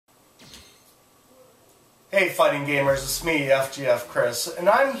Hey fighting gamers, it's me, FGF Chris, and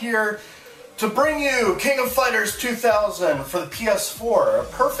I'm here to bring you King of Fighters 2000 for the PS4, a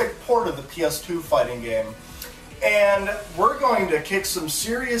perfect port of the PS2 fighting game. And we're going to kick some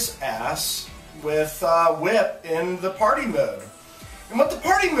serious ass with Whip in the party mode. And what the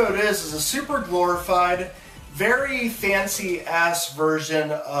party mode is a super glorified, very fancy ass version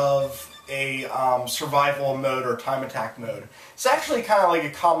of a survival mode or time attack mode. It's actually kind of like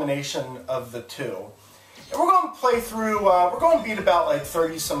a combination of the two. And we're going to play through, we're going to beat about like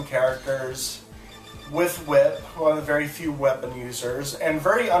 30 some characters with Whip, one of the very few weapon users, and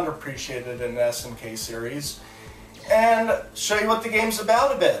very underappreciated in the SNK series, and show you what the game's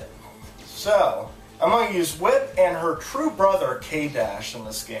about a bit. So, I'm going to use Whip and her true brother K-Dash in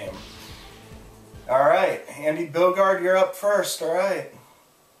this game. Alright, Andy Bogard, you're up first, alright.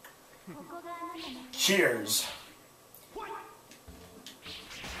 Cheers.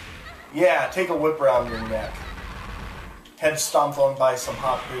 Yeah, take a whip around your neck. Head stomped on by some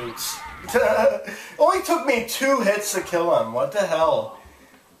hot boots. Only took me 2 hits to kill him. What the hell?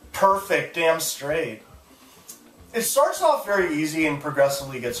 Perfect, damn straight. It starts off very easy and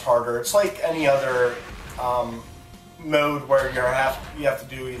progressively gets harder. It's like any other mode where you have to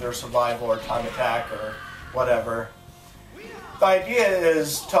do either survival or time attack or whatever. The idea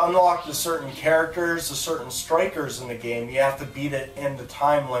is to unlock the certain characters, the certain strikers in the game, you have to beat it in the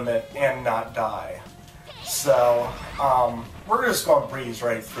time limit and not die. So, we're just going to breeze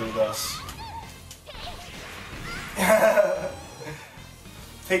right through this.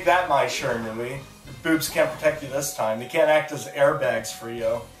 Take that, my Shiranui. Your boobs can't protect you this time. They can't act as airbags for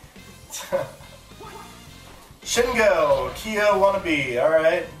you. Shingo, Kyo wannabe.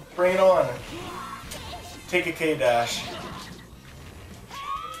 Alright, bring it on. Take a K-Dash.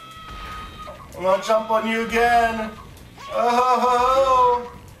 I'm gonna jump on you again.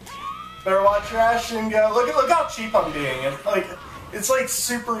 Oh, better watch your ass, Shingo. Look how cheap I'm being. It's like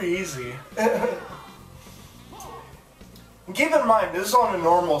super easy. And keep in mind, this is on a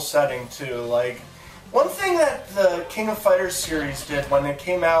normal setting too. Like, one thing that the King of Fighters series did when it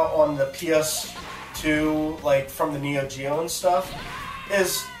came out on the PS2, like from the Neo Geo and stuff,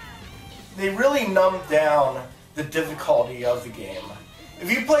 is they really numbed down the difficulty of the game. If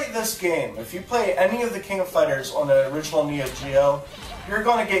you play this game, if you play any of the King of Fighters on the original Neo Geo, you're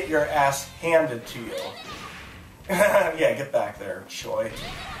going to get your ass handed to you. Yeah, get back there, Choi.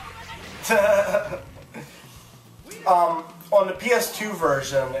 On the PS2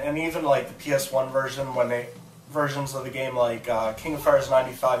 version, and even like the PS1 version, versions of the game like King of Fighters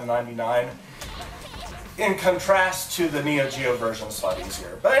 95 and 99, in contrast to the Neo Geo version, it's a lot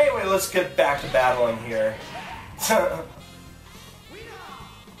easier. But anyway, let's get back to battling here.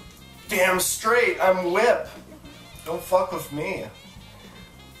 Damn straight, I'm Whip. Don't fuck with me.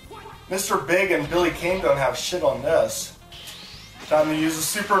 Mr. Big and Billy King don't have shit on this. Time to use a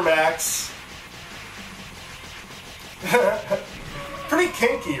Super Max. Pretty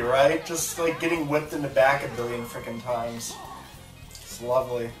kinky, right? Just like getting whipped in the back a billion frickin' times. It's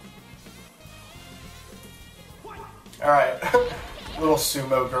lovely. Alright. Little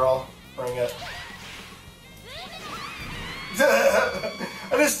sumo girl. Bring it.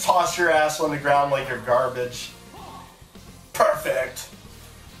 I just toss your ass on the ground like you're garbage. Perfect.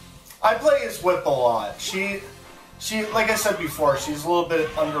 I play as Whip a lot. She, like I said before, she's a little bit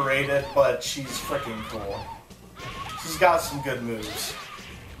underrated, but she's freaking cool. She's got some good moves.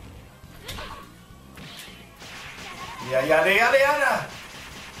 Yeah, yada yada yada.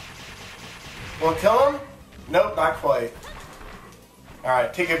 Wanna kill him? Nope, not quite.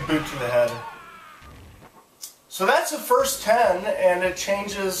 Alright, take a boot to the head. So that's the first 10, and it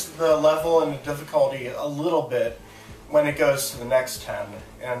changes the level and the difficulty a little bit when it goes to the next 10,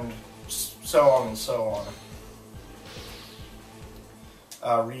 and so on and so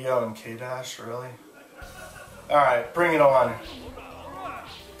on. Ryo and K-Dash, really? Alright, bring it on.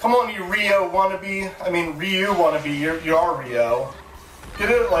 Come on, you Ryo wannabe. I mean, Ryu wannabe, you are Ryo. Get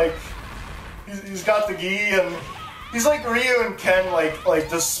it? Like, he's got the gi, and he's like Ryu and Ken, like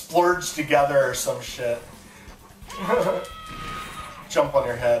just splurged together or some shit. Jump on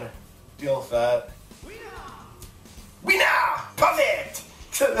your head. Deal with that. Wina! Perfect!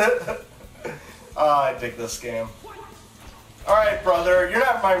 I dig this game. Alright, brother. You're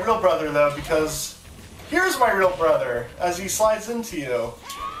not my real brother, though, because here's my real brother as he slides into you.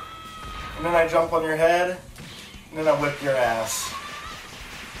 And then I jump on your head, and then I whip your ass.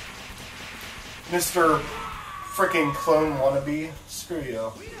 Mr. Freaking Clone Wannabe. Screw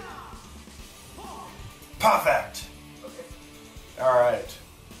you. Perfect! Alright.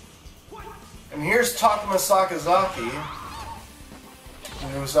 And here's Takuma Sakazaki,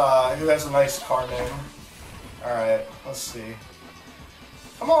 who has a nice car name. Alright, let's see.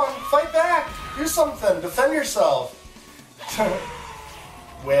 Come on, fight back! Do something! Defend yourself!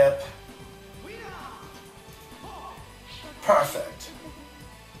 Whip. Perfect.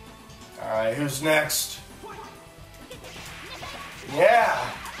 Alright, who's next? Yeah!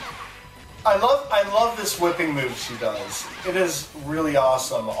 I love this whipping move she does. It is really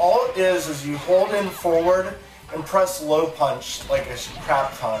awesome. All it is you hold in forward and press low punch like a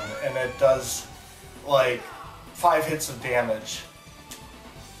crap ton, and it does like 5 hits of damage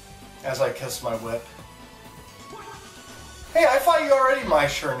as I kiss my whip. Hey, I fought you already, my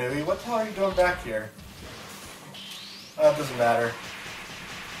Shernui. What the hell are you doing back here? That doesn't matter.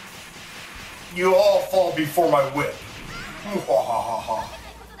 You all fall before my whip.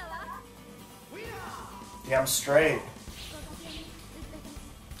 Damn straight.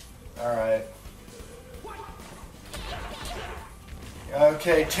 Alright.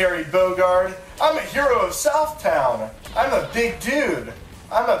 Okay, Terry Bogard. I'm a hero of Southtown. I'm a big dude.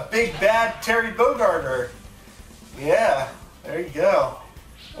 I'm a big bad Terry Bogarder. Yeah, there you go.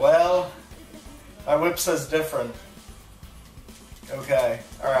 Well, my whip says different. Okay,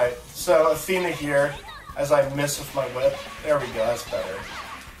 alright. So Athena here, as I miss with my whip. There we go, that's better.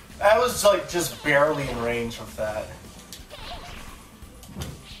 I was like just barely in range of that.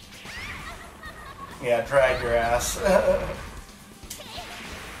 Yeah, drag your ass.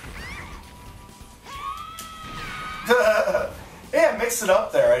 Yeah, mix it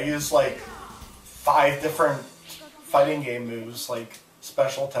up there. I used like 5 different fighting game moves, like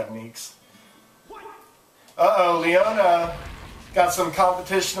special techniques. Uh-oh, Leona. Got some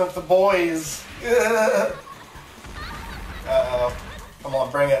competition with the boys. Uh-oh. Come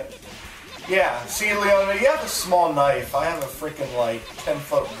on, bring it. Yeah, see, Leona, you have a small knife. I have a freaking, like,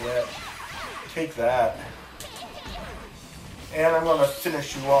 10-foot whip. Take that. And I'm gonna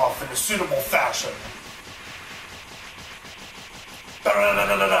finish you off in a suitable fashion.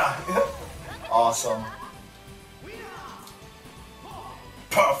 Awesome.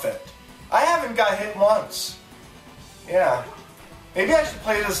 Perfect. I haven't got hit once. Yeah. Maybe I should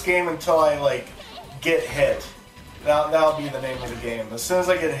play this game until I, like, get hit. That'll be the name of the game. As soon as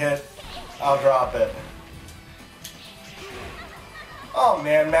I get hit, I'll drop it. Oh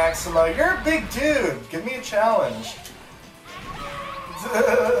man, Maxima, you're a big dude. Give me a challenge.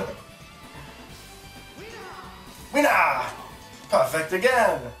 Winner! Perfect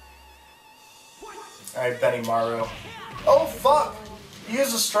again. Alright, Benny Maru. Oh fuck! He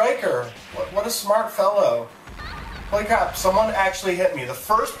is a striker. What a smart fellow. Holy crap, someone actually hit me. The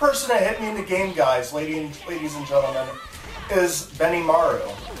first person to hit me in the game, guys, ladies and gentlemen, is Benny Maru.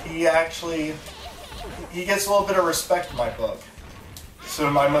 He gets a little bit of respect in my book. So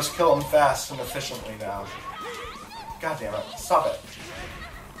I must kill him fast and efficiently now. God damn it. Stop it.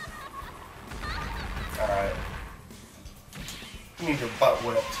 Alright. You need your butt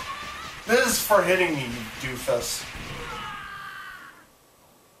whipped. This is for hitting me, you doofus.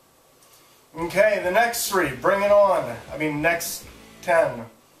 Okay, the next 3. Bring it on. I mean, next 10.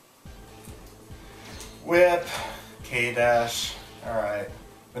 Whip. K-dash. Alright.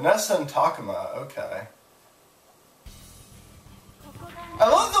 Vanessa and Takuma. Okay. I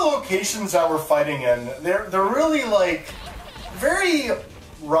love the locations that we're fighting in. They're really, like, very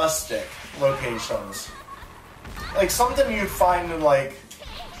rustic locations. Like, something you'd find in, like,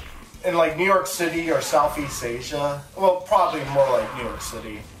 New York City or Southeast Asia. Well, probably more like New York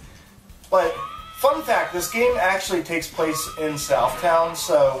City. But, fun fact, this game actually takes place in Southtown,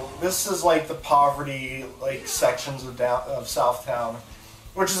 so this is like the poverty sections of Southtown,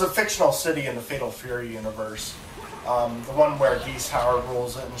 which is a fictional city in the Fatal Fury universe. The one where Geese Howard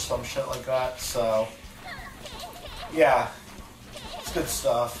rules it and some shit like that, so yeah, it's good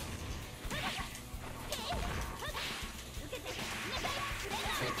stuff.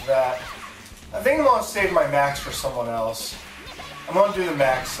 Take that. I think I'm going to save my max for someone else. I'm going to do the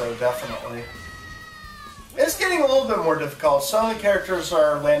max, though, definitely. It's getting a little bit more difficult. Some of the characters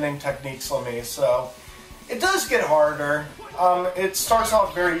are landing techniques on me, so it does get harder. It starts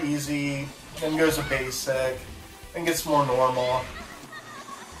off very easy, then goes to basic, then gets more normal.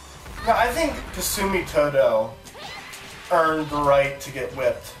 Now, I think Kasumi Todo earned the right to get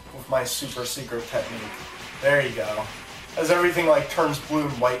whipped with my super secret technique. There you go. As everything like turns blue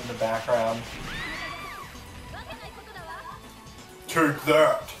and white in the background. Take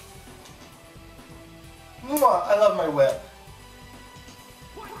that. Mwah, I love my whip.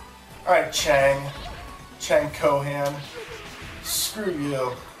 Alright, Chang Kohan. Screw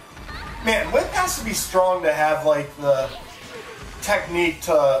you. Man, whip has to be strong to have like the technique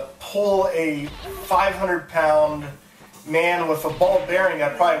to pull a 500-pound man with a ball bearing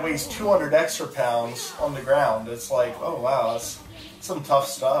that probably weighs 200 extra pounds on the ground. It's like, oh wow, that's some tough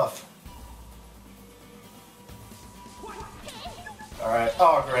stuff. Alright,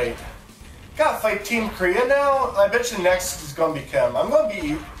 oh great. Gotta fight Team Korea now? I bet you next is gonna be Kim. I'm gonna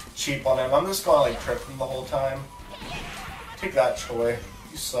be cheap on him. I'm just gonna like trip him the whole time. Take that, Choi.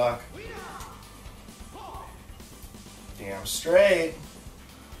 You suck. Damn straight.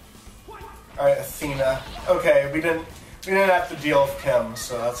 Alright, Athena. Okay, we didn't have to deal with Kim,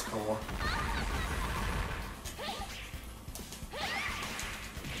 so that's cool.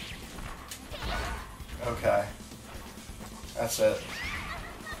 Okay. That's it.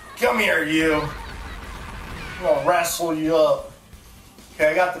 Come here, you! I'm gonna wrestle you up. Okay,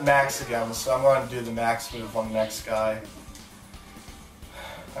 I got the max again, so I'm gonna do the max move on the next guy.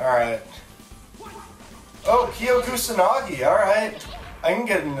 Alright. Oh, Kyo Kusanagi, alright. I can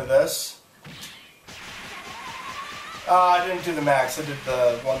get into this. I didn't do the max, I did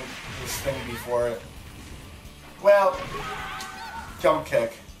this thing before it. Well, jump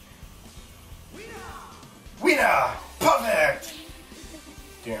kick. Wiener! Perfect!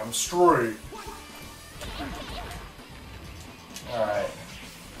 Damn straight. Alright.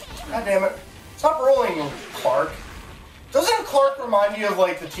 God damn it. Stop rolling, Clark. Doesn't Clark remind you of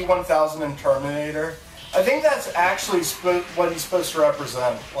like the T-1000 in Terminator? I think that's actually what he's supposed to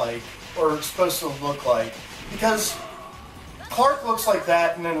represent, like, or supposed to look like. Because Clark looks like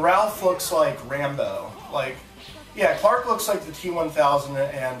that, and then Ralph looks like Rambo. Like, yeah, Clark looks like the T-1000,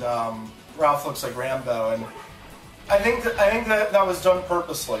 and Ralph looks like Rambo, and I think that was done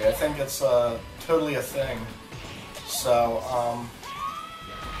purposely. I think it's totally a thing. So,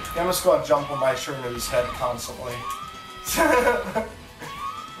 yeah, I'm just going to jump on my shirt into his head constantly.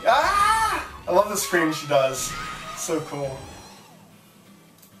 Ah! I love the scream she does. So cool.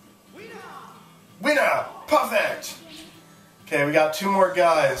 Winner! Perfect! Okay, we got 2 more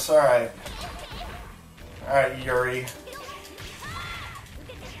guys. Alright. Alright, Yuri.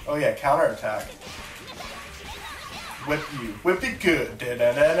 Oh yeah, counterattack. Whip you. Whip it good.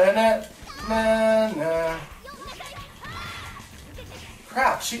 Da-da-da-da-da.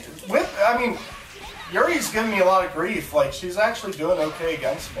 Crap, I mean, Yuri's giving me a lot of grief. Like, she's actually doing okay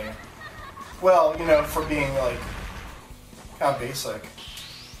against me. Well, you know, for being, like, kind of basic.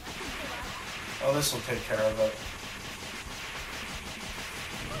 Oh, this will take care of it.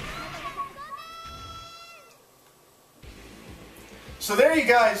 So there you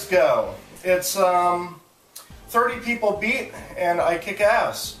guys go. It's 30 people beat, and I kick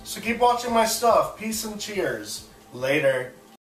ass. So keep watching my stuff. Peace and cheers. Later.